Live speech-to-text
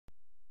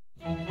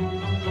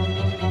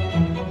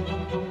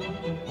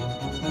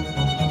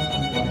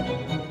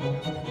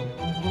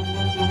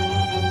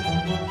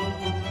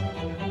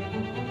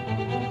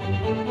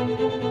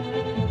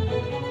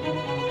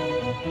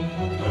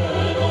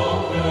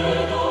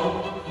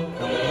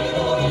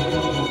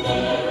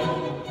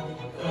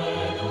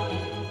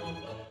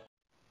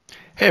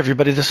Hey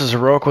everybody, this is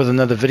Aeroica with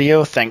another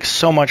video. Thanks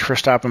so much for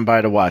stopping by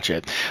to watch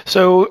it.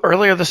 So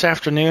earlier this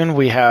afternoon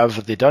we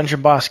have the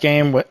Dungeon Boss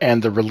game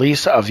and the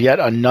release of yet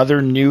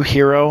another new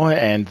hero,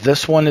 and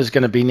this one is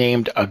going to be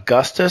named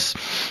Augustus.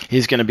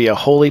 He's going to be a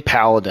holy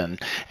paladin.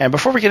 And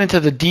before we get into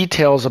the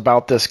details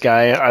about this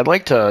guy, I'd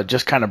like to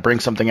just kind of bring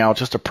something out,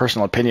 just a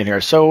personal opinion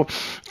here. So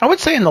I would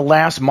say in the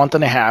last month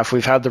and a half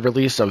we've had the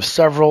release of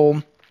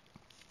several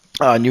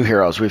new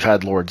heroes. We've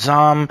had Lord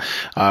Zom,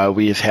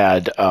 we've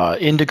had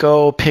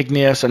Indigo,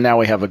 Pygneus, and now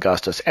we have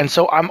Augustus. And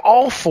so I'm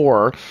all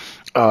for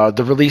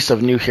the release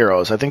of new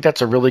heroes. I think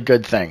that's a really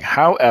good thing.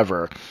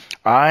 However,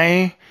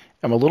 I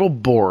am a little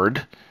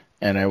bored,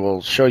 and I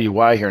will show you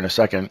why here in a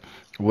second,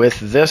 with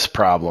this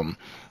problem.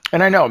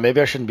 And I know, maybe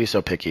I shouldn't be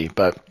so picky,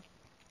 but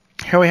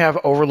here we have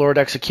Overlord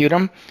Execute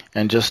him,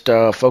 and just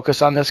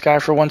focus on this guy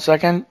for 1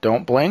 second.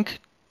 Don't blink,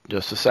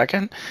 just a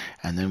second,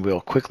 and then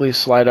we'll quickly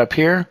slide up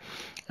here.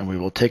 And we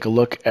will take a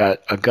look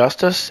at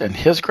Augustus and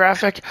his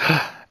graphic.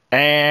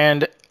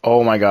 And,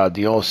 oh my god,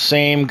 the old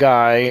same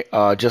guy,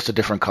 just a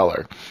different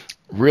color.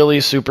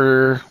 Really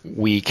super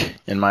weak,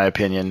 in my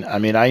opinion. I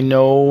mean, I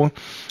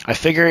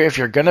figure if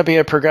you're going to be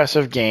a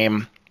progressive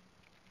game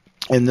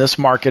in this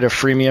market of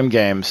freemium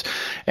games,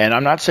 and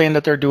I'm not saying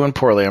that they're doing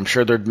poorly. I'm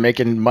sure they're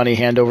making money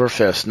hand over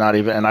fist,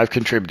 and I've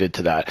contributed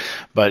to that.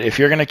 But if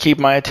you're going to keep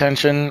my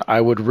attention, I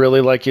would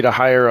really like you to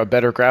hire a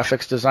better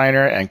graphics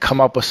designer and come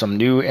up with some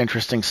new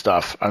interesting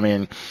stuff. I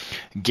mean,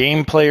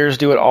 game players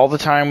do it all the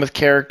time with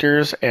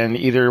characters, and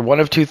either one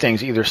of two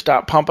things: either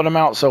stop pumping them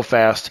out so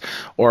fast,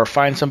 or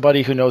find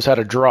somebody who knows how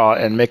to draw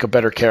and make a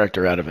better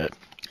character out of it.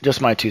 Just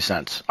my 2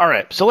 cents. All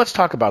right, so let's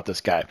talk about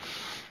this guy.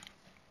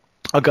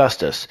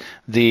 Augustus,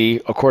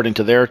 according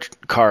to their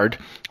card,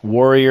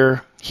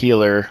 warrior,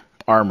 healer,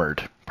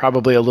 armored.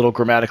 Probably a little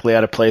grammatically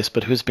out of place,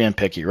 but who's being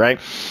picky, right?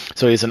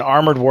 So he's an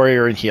armored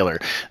warrior and healer.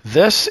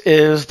 This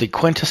is the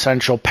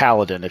quintessential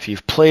paladin. If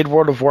you've played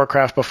World of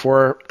Warcraft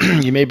before,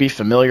 you may be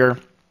familiar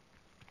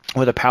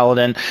with a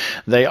paladin.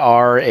 They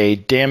are a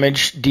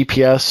damage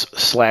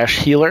DPS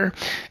 / healer,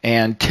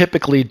 and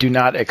typically do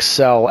not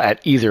excel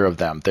at either of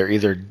them. They're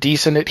either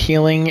decent at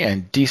healing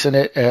and decent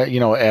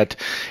at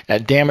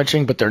at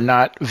damaging, but they're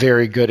not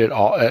very good at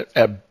all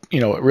at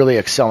really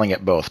excelling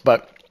at both.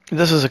 But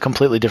this is a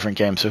completely different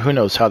game, so who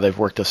knows how they've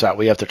worked this out.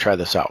 We have to try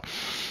this out.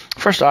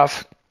 First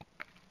off,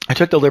 I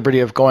took the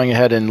liberty of going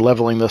ahead and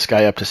leveling this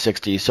guy up to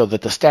 60 so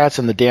that the stats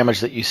and the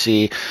damage that you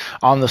see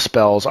on the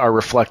spells are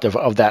reflective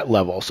of that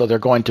level. So they're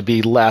going to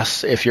be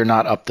less if you're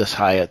not up this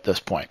high at this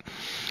point.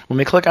 When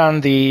we click on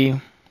the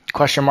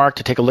question mark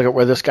to take a look at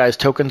where this guy's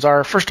tokens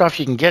are, first off,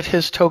 you can get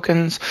his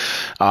tokens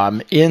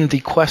in the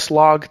quest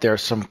log.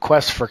 There's some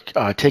quests for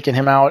taking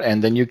him out,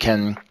 and then you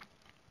can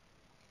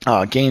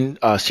gain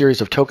a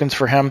series of tokens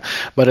for him.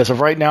 But as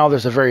of right now,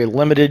 there's a very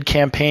limited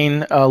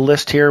campaign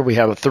list here. We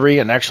have 3,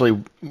 and actually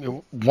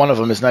one of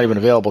them is not even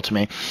available to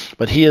me.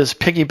 But he is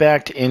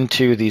piggybacked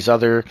into these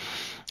other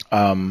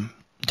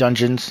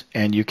dungeons,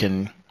 and you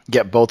can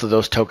get both of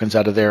those tokens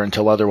out of there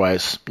until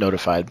otherwise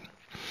notified.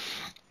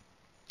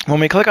 When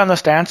we click on the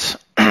stats,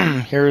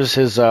 here's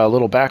his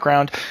little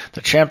background. The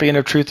champion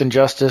of truth and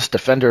justice,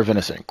 defender of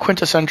innocent,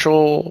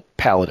 quintessential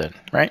paladin,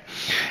 right?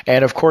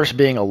 And of course,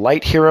 being a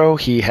light hero,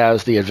 he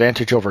has the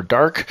advantage over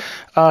dark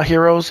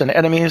heroes and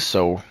enemies,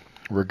 so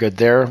we're good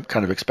there.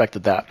 Kind of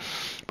expected that.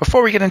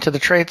 Before we get into the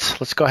traits,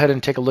 let's go ahead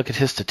and take a look at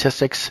his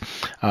statistics.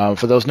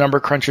 For those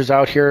number crunchers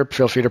out here,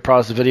 feel free to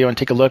pause the video and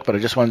take a look, but I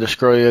just wanted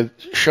to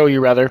show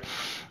you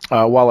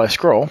while I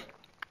scroll.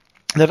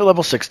 That at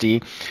level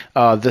 60,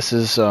 this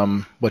is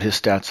what his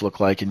stats look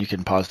like, and you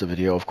can pause the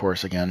video, of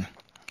course, again,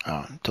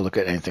 to look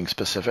at anything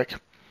specific.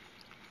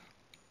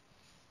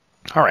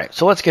 All right,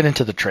 so let's get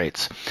into the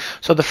traits.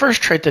 So the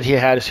first trait that he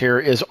has here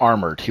is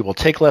armored. He will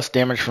take less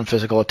damage from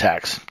physical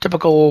attacks.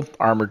 Typical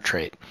armored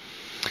trait.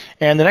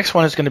 And the next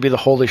one is going to be the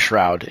Holy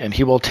Shroud, and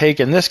he will take,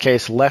 in this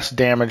case, less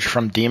damage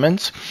from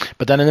demons.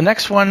 But then in the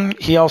next one,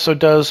 he also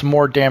does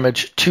more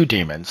damage to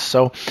demons.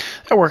 So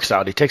that works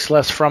out. He takes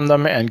less from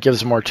them and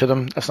gives more to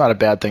them. That's not a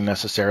bad thing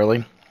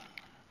necessarily.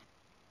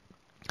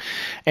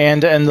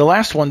 And the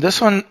last one, this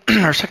one,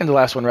 or second to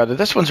last one rather,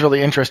 this one's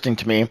really interesting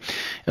to me,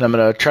 and I'm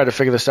going to try to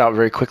figure this out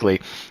very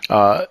quickly.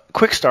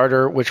 Quick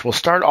Starter, which will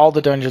start all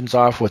the dungeons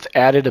off with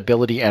added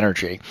ability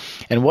energy.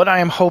 And what I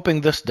am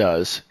hoping this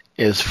does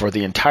is for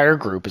the entire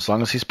group, as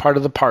long as he's part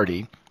of the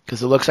party,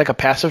 because it looks like a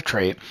passive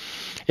trait,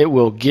 it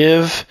will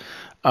give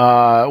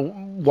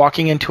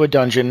walking into a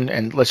dungeon,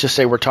 and let's just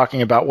say we're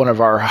talking about one of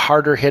our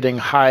harder hitting,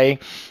 high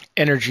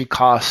energy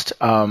cost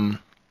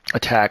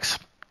attacks.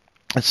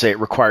 Let's say it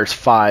requires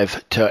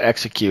 5 to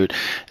execute.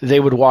 They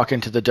would walk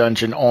into the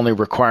dungeon only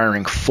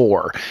requiring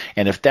 4.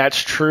 And if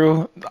that's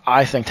true,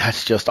 I think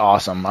that's just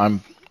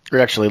awesome. We're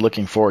actually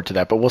looking forward to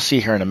that, but we'll see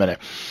here in a minute.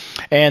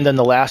 And then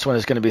the last one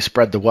is going to be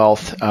Spread the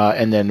Wealth.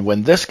 And then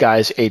when this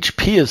guy's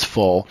HP is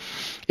full,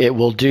 it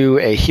will do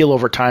a heal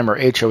over time, or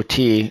HOT,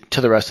 to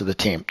the rest of the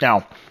team.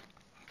 Now,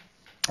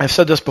 I've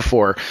said this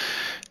before.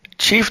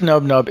 Chief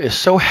Nub Nub is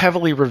so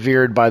heavily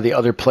revered by the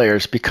other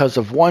players because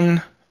of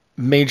one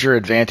major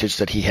advantage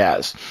that he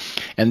has,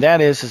 and that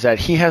is that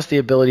he has the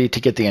ability to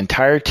get the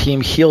entire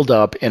team healed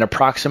up in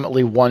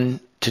approximately 1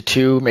 to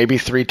 2, maybe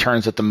 3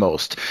 turns at the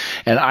most.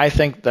 And I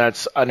think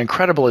that's an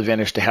incredible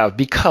advantage to have,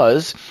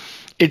 because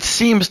it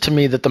seems to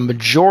me that the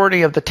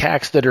majority of the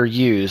attacks that are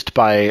used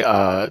by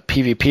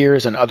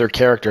PvPers and other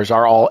characters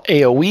are all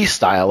AoE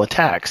style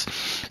attacks.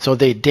 So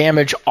they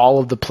damage all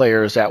of the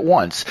players at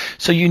once.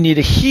 So you need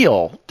a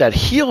heal that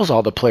heals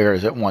all the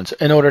players at once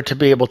in order to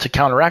be able to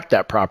counteract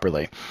that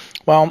properly.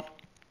 Well,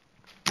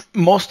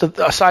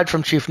 aside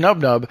from Chief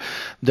Nub,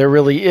 there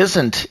really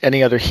isn't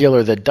any other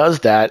healer that does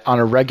that on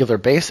a regular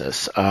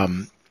basis.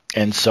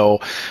 And so,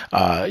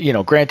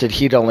 granted,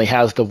 he only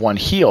has the 1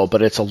 heal,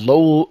 but it's a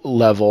low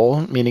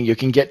level, meaning you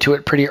can get to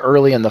it pretty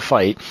early in the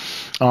fight.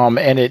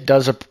 And it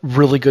does a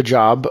really good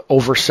job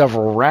over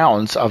several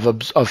rounds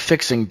of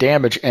fixing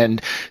damage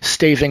and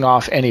staving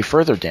off any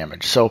further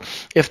damage. So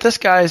if this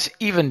guy's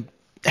even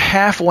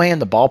halfway in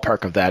the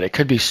ballpark of that, it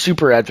could be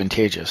super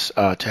advantageous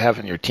to have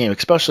in your team,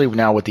 especially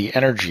now with the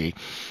energy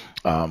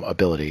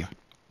ability.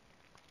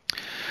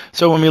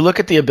 So when we look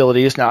at the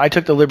abilities, now I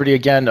took the liberty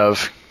again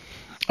of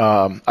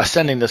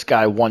ascending this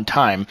guy 1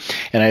 time,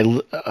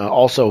 and I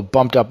also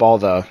bumped up all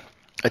the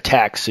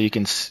attacks so you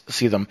can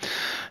see them.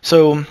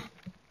 So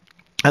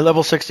at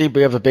level 60,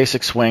 we have a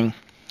basic swing.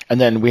 And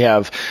then we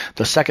have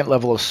the 2nd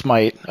level of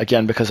Smite,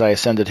 again, because I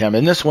ascended him.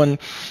 In this one,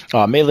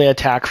 melee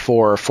attack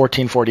for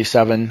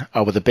 1447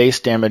 with a base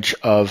damage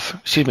of,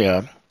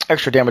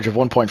 extra damage of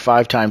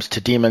 1.5 times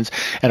to demons,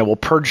 and it will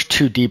purge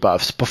 2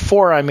 debuffs.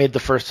 Before I made the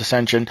first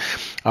ascension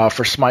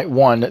for Smite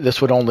 1,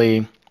 this would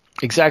only,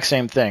 exact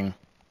same thing,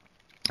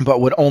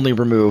 but would only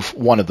remove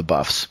 1 of the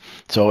buffs.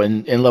 So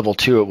in level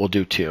 2, it will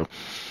do 2.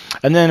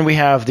 And then we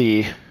have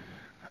the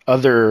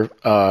other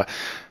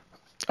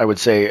I would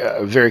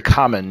say very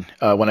common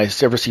when I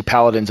ever see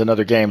Paladins in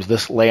other games.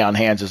 This lay on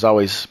hands is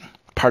always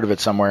part of it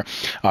somewhere.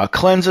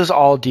 Cleanses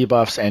all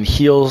debuffs and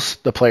heals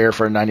the player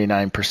for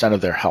 99%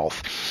 of their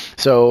health.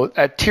 So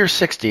at tier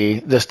 60,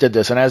 this did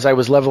this, and as I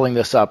was leveling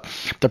this up,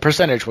 the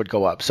percentage would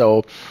go up.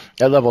 So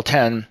at level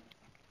 10,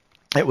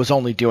 it was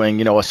only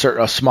doing, a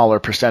smaller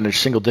percentage,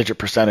 single-digit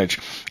percentage,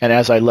 and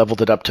as I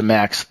leveled it up to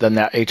max, then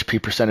that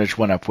HP percentage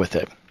went up with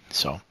it.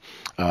 So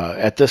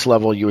at this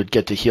level, you would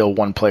get to heal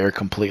 1 player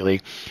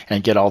completely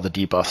and get all the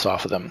debuffs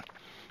off of them.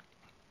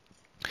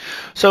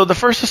 So the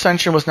first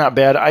ascension was not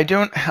bad. I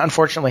don't,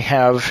 unfortunately,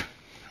 have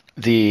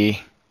the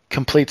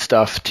complete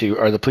stuff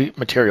or the complete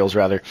materials,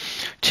 rather,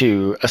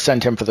 to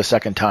ascend him for the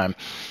 2nd time.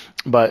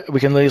 But we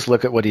can at least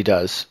look at what he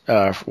does,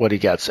 what he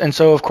gets. And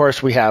so, of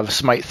course, we have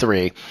Smite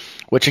 3,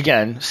 which,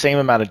 again, same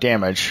amount of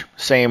damage,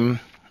 same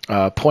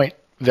point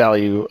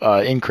value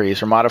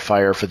increase or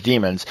modifier for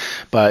demons,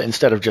 but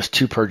instead of just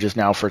 2 purges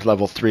now for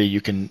level 3, you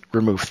can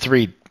remove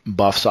 3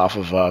 buffs off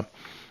of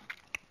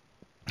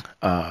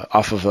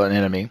an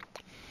enemy.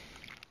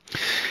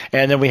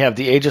 And then we have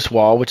the Aegis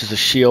Wall, which is a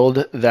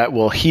shield that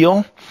will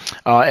heal,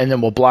 and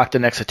then will block the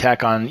next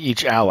attack on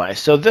each ally.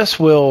 So this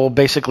will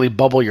basically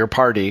bubble your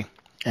party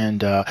and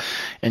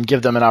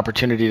give them an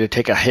opportunity to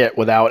take a hit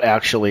without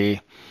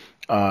actually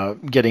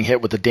getting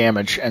hit with the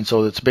damage, and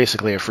so it's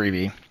basically a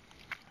freebie.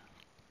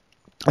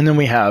 And then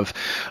we have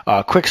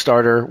Quick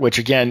Starter, which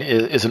again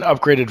is an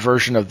upgraded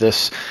version of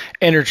this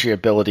energy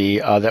ability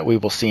that we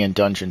will see in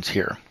dungeons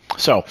here.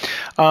 So,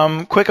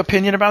 quick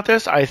opinion about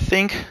this. I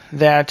think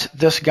that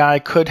this guy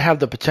could have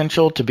the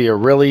potential to be a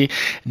really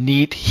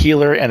neat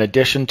healer in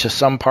addition to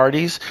some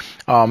parties.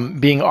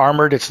 Being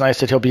armored, it's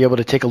nice that he'll be able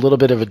to take a little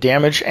bit of a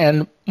damage,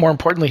 and more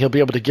importantly, he'll be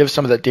able to give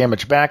some of that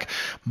damage back.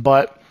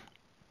 But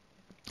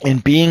in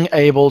being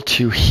able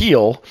to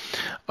heal,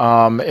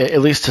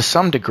 at least to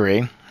some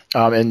degree,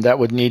 and that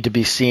would need to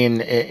be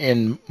seen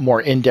in more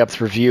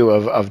in-depth review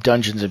of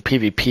dungeons and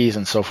PvPs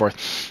and so forth.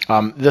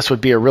 This would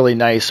be a really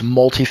nice,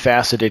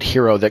 multifaceted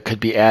hero that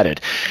could be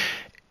added.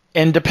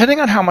 And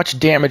depending on how much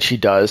damage he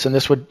does, and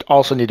this would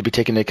also need to be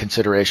taken into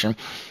consideration,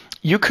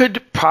 you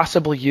could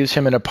possibly use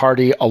him in a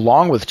party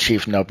along with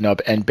Chief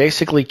Nub and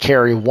basically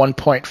carry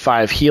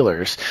 1.5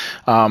 healers,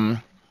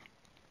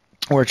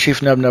 where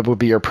Chief Nub would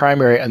be your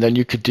primary, and then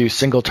you could do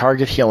single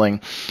target healing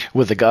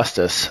with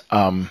Augustus,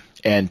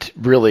 and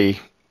really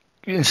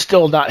and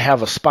still not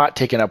have a spot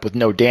taken up with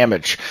no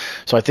damage.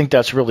 So I think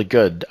that's really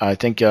good. I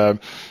think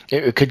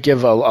it could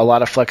give a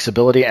lot of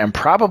flexibility and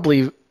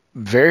probably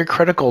very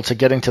critical to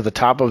getting to the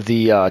top of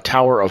the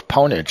Tower of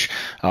Ponage,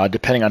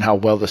 depending on how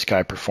well this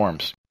guy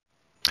performs.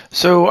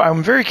 So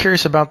I'm very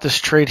curious about this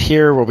trait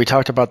here where we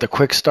talked about the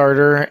Quick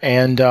Starter,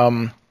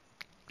 and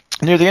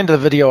near the end of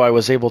the video, I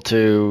was able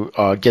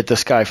to get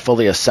this guy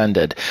fully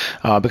ascended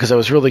because I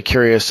was really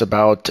curious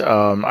about,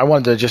 I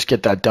wanted to just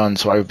get that done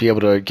so I would be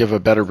able to give a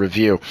better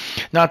review.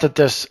 Not that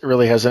this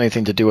really has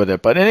anything to do with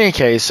it, but in any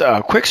case,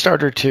 Quick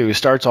Starter 2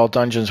 starts all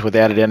dungeons with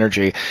added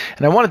energy,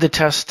 and I wanted to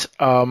test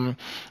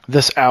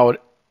this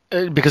out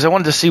because I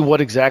wanted to see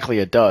what exactly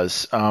it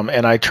does.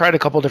 And I tried a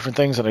couple different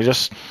things, and I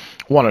just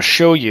want to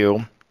show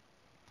you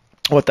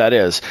what that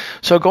is.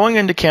 So going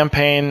into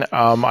campaign,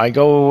 I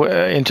go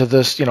into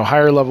this,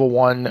 higher level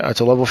 1. It's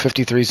a level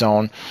 53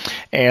 zone,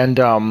 and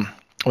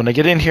when I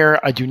get in here,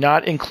 I do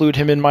not include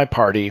him in my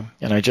party,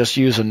 and I just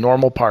use a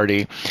normal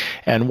party.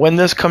 And when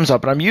this comes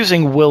up, and I'm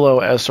using Willow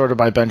as sort of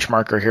my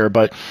benchmarker here,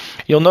 but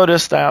you'll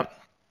notice that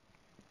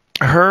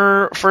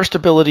her first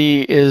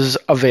ability is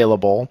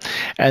available,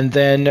 and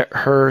then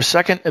her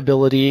second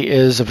ability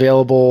is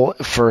available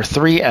for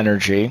 3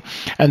 energy,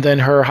 and then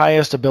her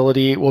highest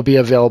ability will be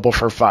available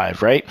for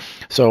 5, right?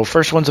 So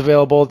first one's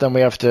available, then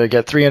we have to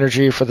get 3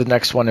 energy for the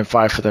next one and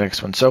 5 for the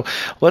next one. So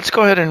let's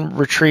go ahead and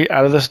retreat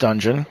out of this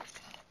dungeon.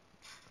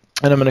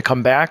 And I'm going to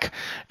come back,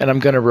 and I'm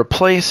going to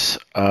replace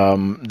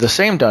the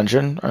same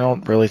dungeon. I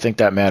don't really think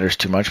that matters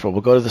too much, but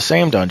we'll go to the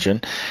same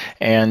dungeon,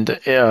 and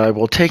I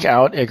will take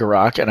out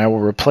Aeroica, and I will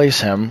replace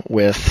him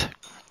with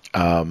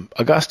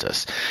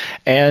Augustus.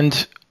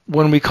 And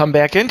when we come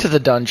back into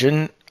the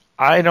dungeon,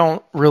 I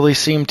don't really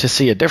seem to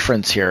see a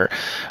difference here.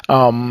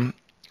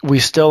 We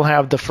still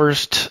have the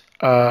first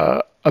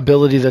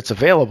ability that's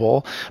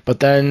available, but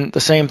then the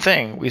same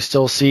thing. We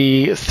still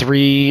see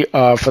 3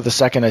 for the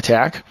second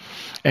attack,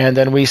 and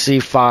then we see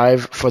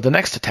 5 for the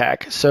next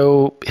attack.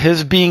 So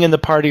his being in the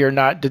party or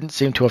not didn't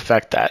seem to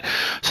affect that.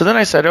 So then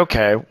I said,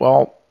 okay,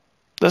 well,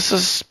 this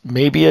is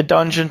maybe a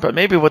dungeon, but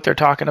maybe what they're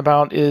talking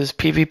about is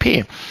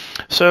PvP.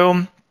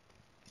 So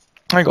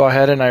I go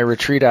ahead and I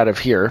retreat out of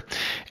here,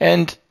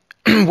 and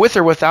with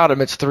or without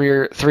him, it's 3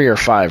 or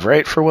 5,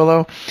 right, for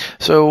Willow.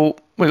 So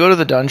we go to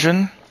the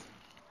dungeon,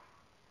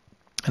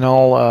 and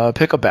I'll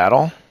pick a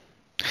battle.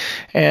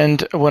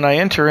 And when I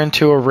enter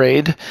into a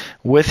raid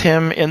with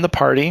him in the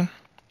party,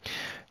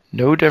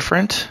 no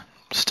different.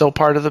 Still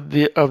part of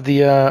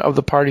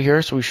the party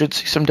here, so we should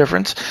see some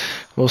difference.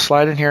 We'll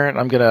slide in here, and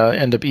I'm gonna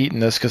end up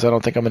eating this because I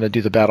don't think I'm gonna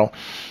do the battle.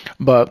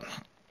 But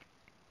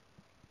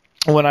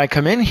when I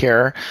come in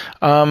here,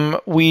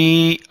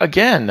 we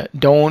again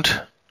don't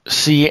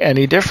see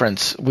any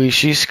difference.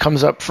 She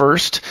comes up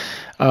first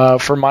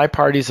for my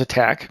party's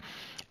attack,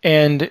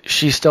 and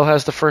she still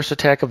has the first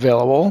attack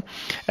available,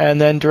 and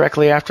then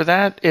directly after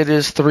that it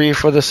is 3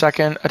 for the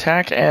second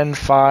attack and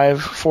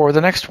 5 for the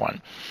next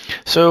one.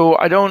 So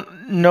I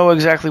don't know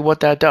exactly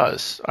what that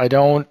does. I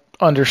don't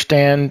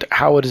understand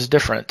how it is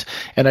different,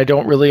 and I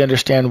don't really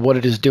understand what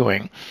it is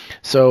doing.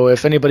 So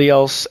if anybody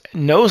else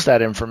knows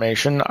that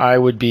information, I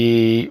would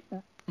be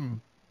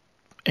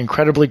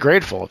incredibly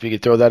grateful if you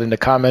could throw that into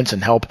comments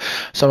and help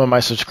some of my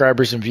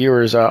subscribers and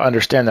viewers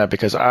understand that,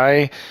 because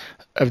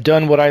I've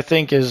done what I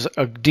think is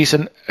a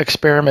decent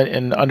experiment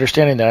in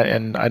understanding that,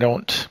 and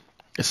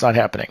it's not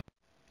happening.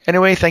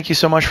 Anyway, thank you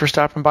so much for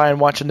stopping by and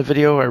watching the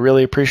video. I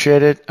really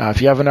appreciate it.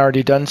 If you haven't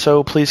already done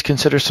so, please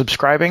consider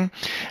subscribing.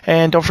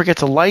 And don't forget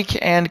to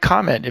like and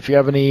comment if you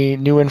have any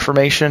new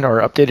information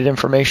or updated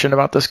information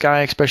about this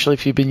guy, especially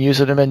if you've been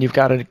using him and you've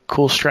got a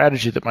cool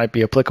strategy that might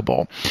be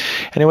applicable.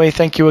 Anyway,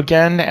 thank you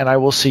again, and I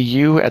will see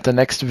you at the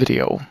next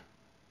video.